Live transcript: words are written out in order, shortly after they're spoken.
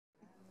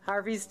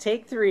Harvey's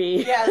take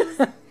 3.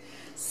 Yes.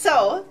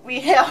 So we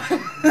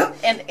have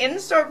an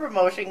in-store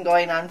promotion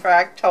going on for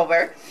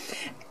October.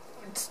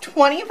 It's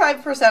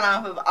 25%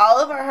 off of all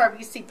of our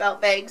Harvey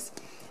seatbelt bags,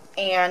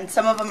 and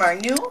some of them are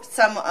new.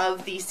 Some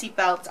of the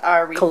seatbelts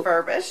are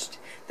refurbished.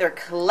 They're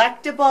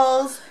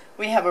collectibles.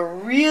 We have a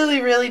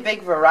really, really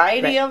big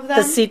variety of them.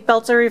 The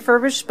seatbelts are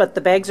refurbished, but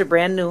the bags are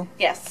brand new.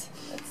 Yes,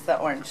 it's the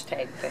orange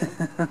tag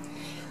thing.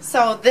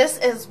 So this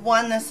is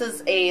one. This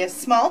is a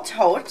small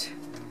tote.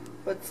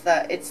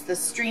 It's the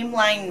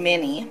Streamline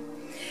Mini,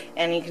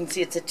 and you can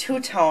see it's a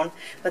two-tone,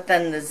 but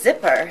then the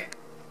zipper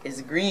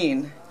is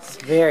green. It's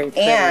very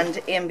pretty. And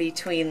in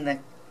between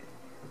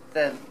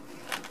the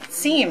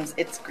seams,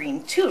 it's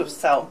green too.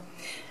 So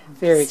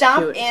very stop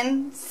cute.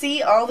 in,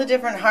 see all the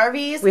different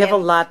Harveys. We have a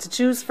lot to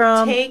choose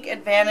from. Take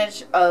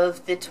advantage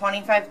of the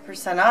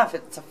 25% off.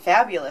 It's a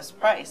fabulous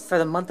price For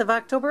the month of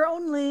October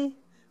only.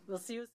 We'll see you